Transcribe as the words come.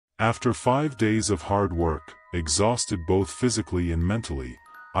After 5 days of hard work, exhausted both physically and mentally,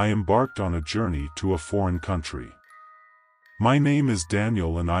 I embarked on a journey to a foreign country. My name is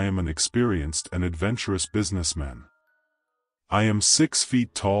Daniel and I am an experienced and adventurous businessman. I am 6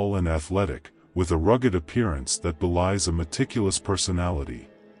 feet tall and athletic, with a rugged appearance that belies a meticulous personality.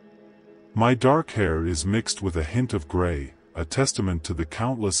 My dark hair is mixed with a hint of gray, a testament to the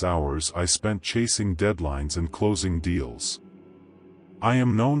countless hours I spent chasing deadlines and closing deals. I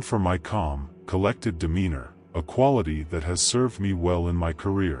am known for my calm, collected demeanor, a quality that has served me well in my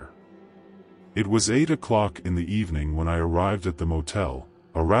career. It was 8 o'clock in the evening when I arrived at the motel,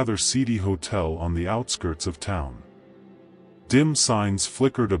 a rather seedy hotel on the outskirts of town. Dim signs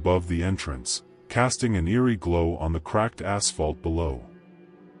flickered above the entrance, casting an eerie glow on the cracked asphalt below.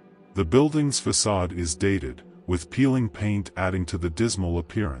 The building's facade is dated, with peeling paint adding to the dismal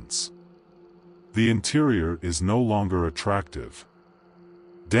appearance. The interior is no longer attractive.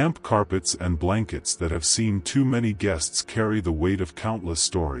 Damp carpets and blankets that have seen too many guests carry the weight of countless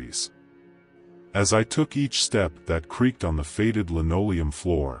stories. As I took each step that creaked on the faded linoleum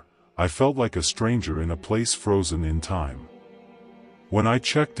floor, I felt like a stranger in a place frozen in time. When I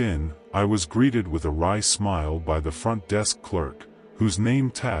checked in, I was greeted with a wry smile by the front desk clerk, whose name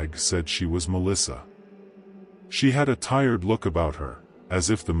tag said she was Melissa. She had a tired look about her, as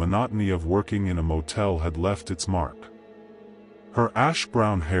if the monotony of working in a motel had left its mark. Her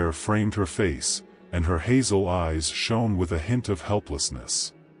ash-brown hair framed her face, and her hazel eyes shone with a hint of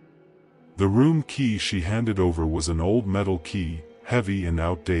helplessness. The room key she handed over was an old metal key, heavy and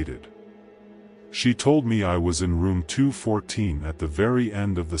outdated. She told me I was in room 214 at the very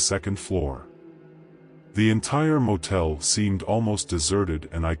end of the second floor. The entire motel seemed almost deserted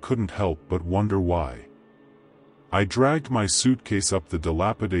and I couldn't help but wonder why. I dragged my suitcase up the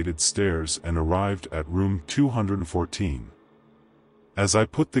dilapidated stairs and arrived at room 214. As I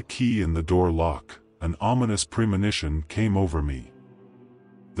put the key in the door lock, an ominous premonition came over me.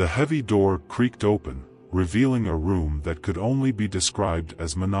 The heavy door creaked open, revealing a room that could only be described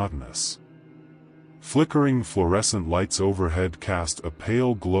as monotonous. Flickering fluorescent lights overhead cast a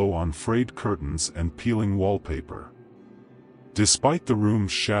pale glow on frayed curtains and peeling wallpaper. Despite the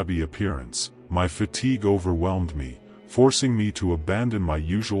room's shabby appearance, my fatigue overwhelmed me, forcing me to abandon my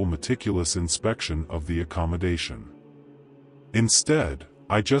usual meticulous inspection of the accommodation. Instead,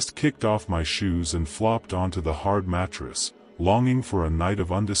 I just kicked off my shoes and flopped onto the hard mattress, longing for a night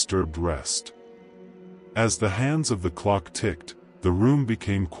of undisturbed rest. As the hands of the clock ticked, the room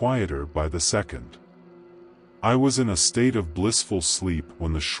became quieter by the second. I was in a state of blissful sleep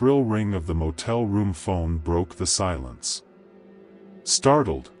when the shrill ring of the motel room phone broke the silence.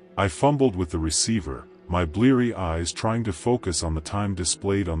 Startled, I fumbled with the receiver, my bleary eyes trying to focus on the time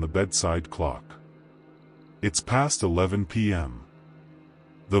displayed on the bedside clock. It's past 11 p.m.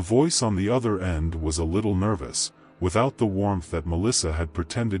 The voice on the other end was a little nervous, without the warmth that Melissa had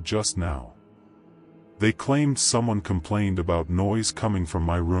pretended just now. They claimed someone complained about noise coming from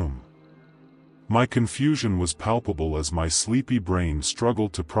my room. My confusion was palpable as my sleepy brain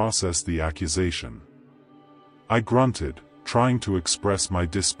struggled to process the accusation. I grunted, trying to express my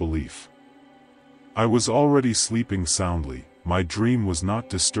disbelief. I was already sleeping soundly, my dream was not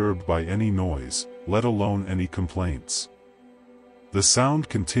disturbed by any noise, let alone any complaints. The sound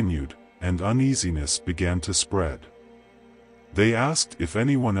continued, and uneasiness began to spread. They asked if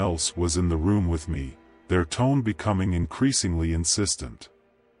anyone else was in the room with me, their tone becoming increasingly insistent.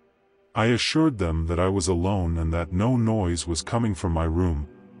 I assured them that I was alone and that no noise was coming from my room,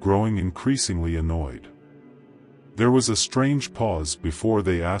 growing increasingly annoyed. There was a strange pause before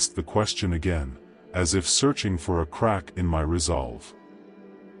they asked the question again, as if searching for a crack in my resolve.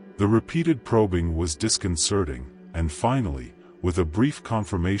 The repeated probing was disconcerting, and finally, with a brief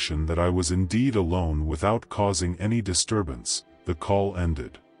confirmation that I was indeed alone without causing any disturbance, the call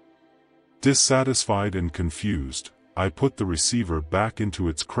ended. Dissatisfied and confused, I put the receiver back into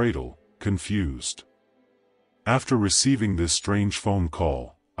its cradle, confused. After receiving this strange phone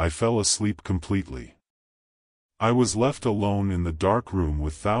call, I fell asleep completely. I was left alone in the dark room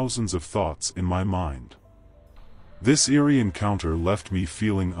with thousands of thoughts in my mind. This eerie encounter left me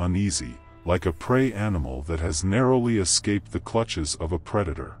feeling uneasy, like a prey animal that has narrowly escaped the clutches of a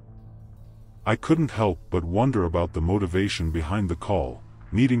predator. I couldn't help but wonder about the motivation behind the call,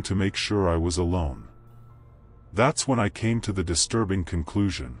 needing to make sure I was alone. That's when I came to the disturbing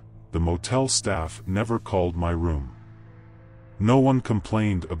conclusion: the motel staff never called my room. No one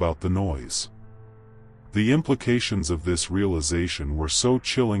complained about the noise. The implications of this realization were so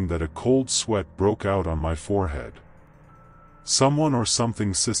chilling that a cold sweat broke out on my forehead. Someone or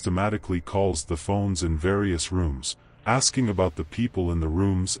something systematically calls the phones in various rooms, asking about the people in the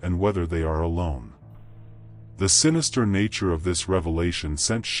rooms and whether they are alone. The sinister nature of this revelation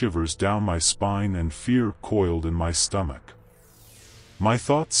sent shivers down my spine and fear coiled in my stomach. My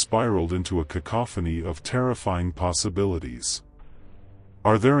thoughts spiraled into a cacophony of terrifying possibilities.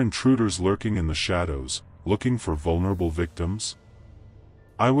 Are there intruders lurking in the shadows, looking for vulnerable victims?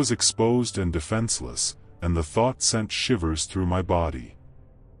 I was exposed and defenseless, and the thought sent shivers through my body.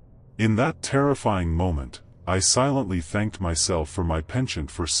 In that terrifying moment, I silently thanked myself for my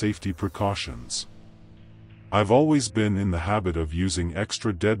penchant for safety precautions. I've always been in the habit of using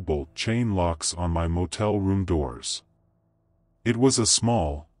extra deadbolt chain locks on my motel room doors. It was a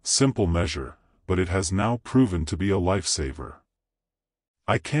small, simple measure, but it has now proven to be a lifesaver.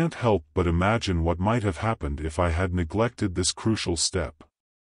 I can't help but imagine what might have happened if I had neglected this crucial step.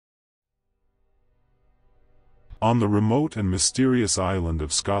 On the remote and mysterious island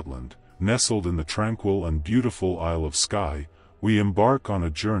of Scotland, nestled in the tranquil and beautiful Isle of Skye, we embark on a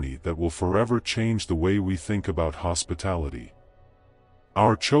journey that will forever change the way we think about hospitality.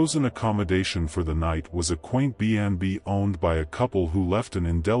 Our chosen accommodation for the night was a quaint B&B owned by a couple who left an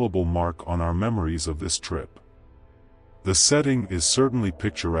indelible mark on our memories of this trip. The setting is certainly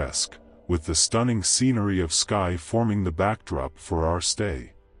picturesque, with the stunning scenery of Skye forming the backdrop for our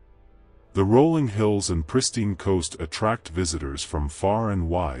stay. The rolling hills and pristine coast attract visitors from far and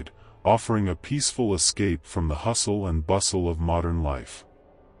wide, offering a peaceful escape from the hustle and bustle of modern life.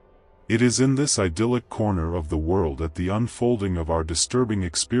 It is in this idyllic corner of the world that the unfolding of our disturbing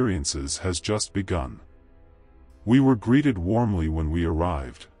experiences has just begun. We were greeted warmly when we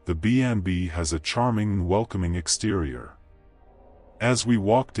arrived. The B&B has a charming and welcoming exterior. As we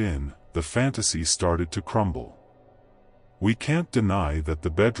walked in, the fantasy started to crumble. We can't deny that the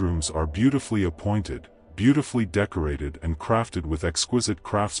bedrooms are beautifully appointed, beautifully decorated and crafted with exquisite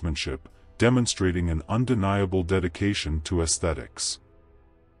craftsmanship, demonstrating an undeniable dedication to aesthetics.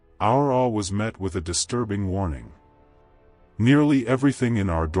 Our awe was met with a disturbing warning. Nearly everything in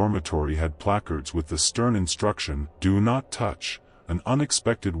our dormitory had placards with the stern instruction, "Do not touch," an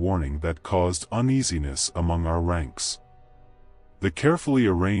unexpected warning that caused uneasiness among our ranks. The carefully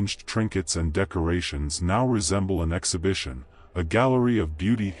arranged trinkets and decorations now resemble an exhibition, a gallery of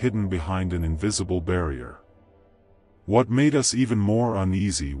beauty hidden behind an invisible barrier. What made us even more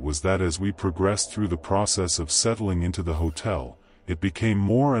uneasy was that as we progressed through the process of settling into the hotel, it became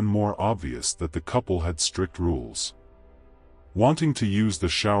more and more obvious that the couple had strict rules. Wanting to use the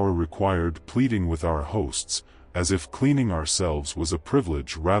shower required pleading with our hosts, as if cleaning ourselves was a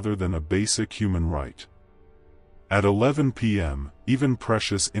privilege rather than a basic human right. At 11 p.m., even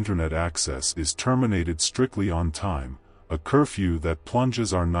precious internet access is terminated strictly on time, a curfew that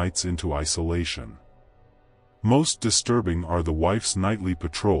plunges our nights into isolation. Most disturbing are the wife's nightly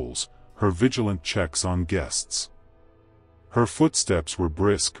patrols, her vigilant checks on guests. Her footsteps were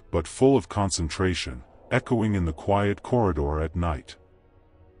brisk but full of concentration, echoing in the quiet corridor at night.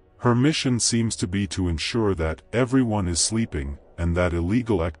 Her mission seems to be to ensure that everyone is sleeping, and that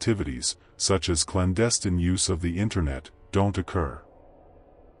illegal activities, such as clandestine use of the internet, don't occur.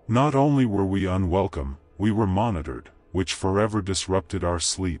 Not only were we unwelcome, we were monitored, which forever disrupted our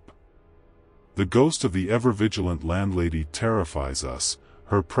sleep. The ghost of the ever-vigilant landlady terrifies us,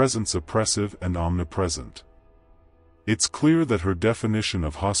 her presence oppressive and omnipresent. It's clear that her definition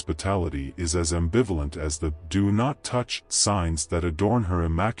of hospitality is as ambivalent as the "do not touch" signs that adorn her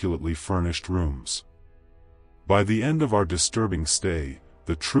immaculately furnished rooms. By the end of our disturbing stay,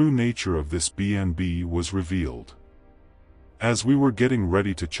 the true nature of this B&B was revealed. As we were getting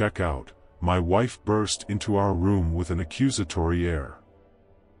ready to check out, my wife burst into our room with an accusatory air.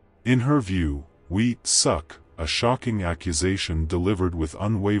 In her view, we suck, a shocking accusation delivered with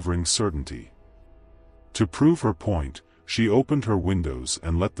unwavering certainty. To prove her point, she opened her windows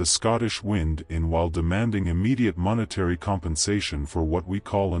and let the Scottish wind in while demanding immediate monetary compensation for what we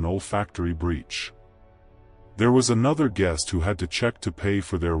call an olfactory breach. There was another guest who had to check to pay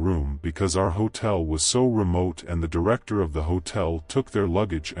for their room because our hotel was so remote, and the director of the hotel took their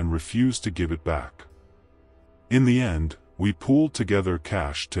luggage and refused to give it back. In the end, we pooled together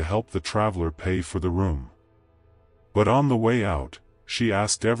cash to help the traveler pay for the room. But on the way out, she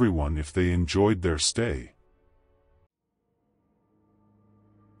asked everyone if they enjoyed their stay.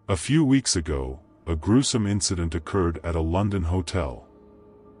 A few weeks ago, a gruesome incident occurred at a London hotel.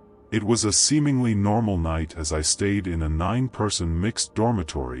 It was a seemingly normal night as I stayed in a 9-person mixed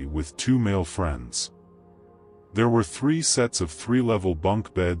dormitory with 2 male friends. There were 3 sets of 3-level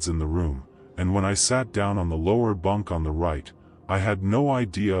bunk beds in the room, and when I sat down on the lower bunk on the right, I had no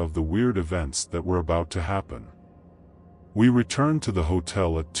idea of the weird events that were about to happen. We returned to the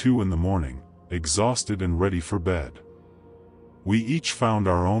hotel at 2 in the morning, exhausted and ready for bed. We each found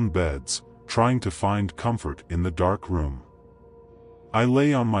our own beds, trying to find comfort in the dark room. I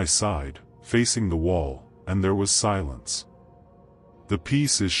lay on my side, facing the wall, and there was silence. The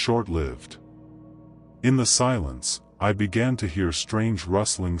peace is short-lived. In the silence, I began to hear strange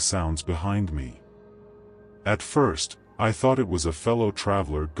rustling sounds behind me. At first, I thought it was a fellow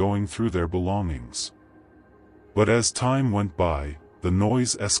traveler going through their belongings. But as time went by, the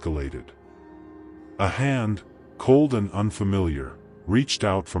noise escalated. A hand, cold and unfamiliar, reached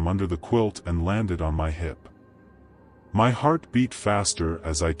out from under the quilt and landed on my hip. My heart beat faster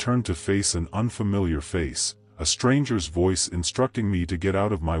as I turned to face an unfamiliar face, a stranger's voice instructing me to get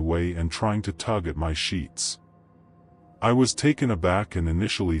out of my way and trying to tug at my sheets. I was taken aback and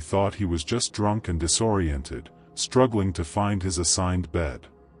initially thought he was just drunk and disoriented, struggling to find his assigned bed.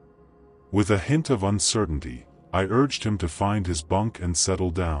 With a hint of uncertainty, I urged him to find his bunk and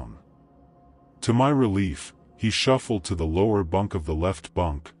settle down. To my relief, he shuffled to the lower bunk of the left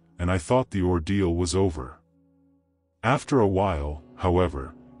bunk, and I thought the ordeal was over. After a while,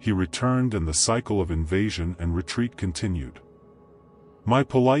 however, he returned and the cycle of invasion and retreat continued. My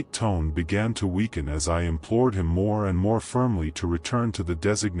polite tone began to weaken as I implored him more and more firmly to return to the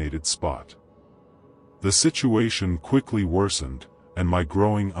designated spot. The situation quickly worsened, and my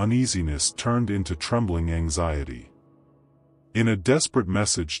growing uneasiness turned into trembling anxiety. In a desperate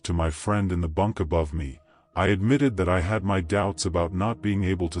message to my friend in the bunk above me, I admitted that I had my doubts about not being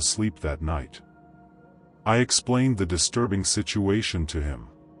able to sleep that night. I explained the disturbing situation to him.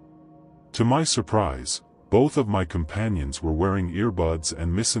 To my surprise, both of my companions were wearing earbuds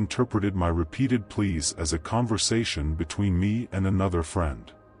and misinterpreted my repeated pleas as a conversation between me and another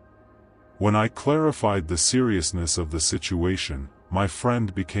friend. When I clarified the seriousness of the situation, my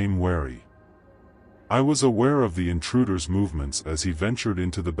friend became wary. I was aware of the intruder's movements as he ventured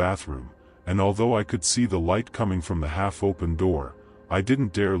into the bathroom, and although I could see the light coming from the half-open door, I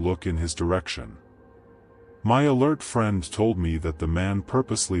didn't dare look in his direction. My alert friend told me that the man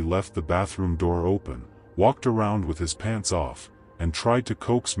purposely left the bathroom door open, walked around with his pants off, and tried to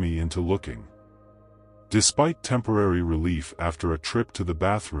coax me into looking. Despite temporary relief after a trip to the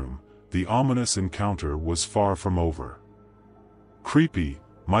bathroom, the ominous encounter was far from over. Creepy,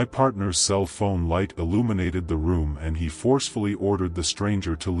 my partner's cell phone light illuminated the room and he forcefully ordered the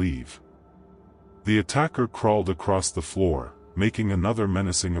stranger to leave. The attacker crawled across the floor, making another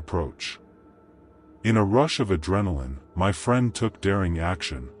menacing approach. In a rush of adrenaline, my friend took daring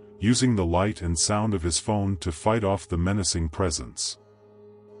action, using the light and sound of his phone to fight off the menacing presence.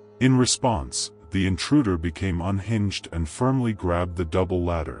 In response, the intruder became unhinged and firmly grabbed the double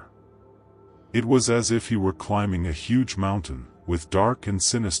ladder. It was as if he were climbing a huge mountain, with dark and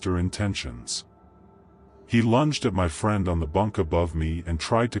sinister intentions. He lunged at my friend on the bunk above me and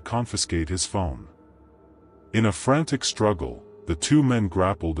tried to confiscate his phone. In a frantic struggle, the two men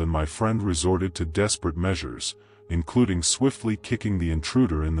grappled and my friend resorted to desperate measures, including swiftly kicking the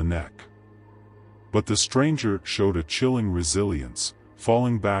intruder in the neck. But the stranger showed a chilling resilience,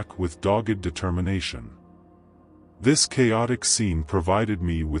 falling back with dogged determination. This chaotic scene provided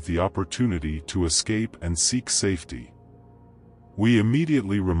me with the opportunity to escape and seek safety. We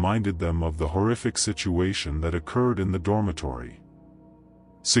immediately reminded them of the horrific situation that occurred in the dormitory.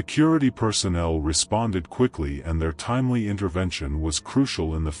 Security personnel responded quickly and their timely intervention was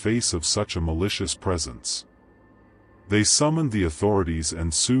crucial in the face of such a malicious presence. They summoned the authorities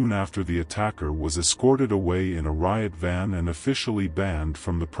and soon after the attacker was escorted away in a riot van and officially banned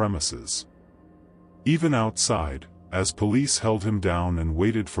from the premises. Even outside, as police held him down and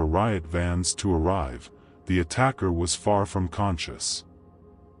waited for riot vans to arrive, the attacker was far from conscious.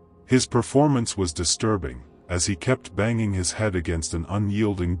 His performance was disturbing, as he kept banging his head against an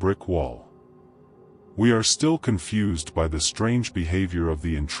unyielding brick wall. We are still confused by the strange behavior of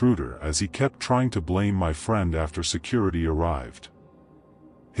the intruder as he kept trying to blame my friend after security arrived.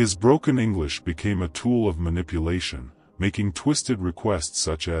 His broken English became a tool of manipulation, making twisted requests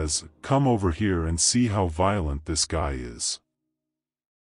such as, "Come over here and see how violent this guy is."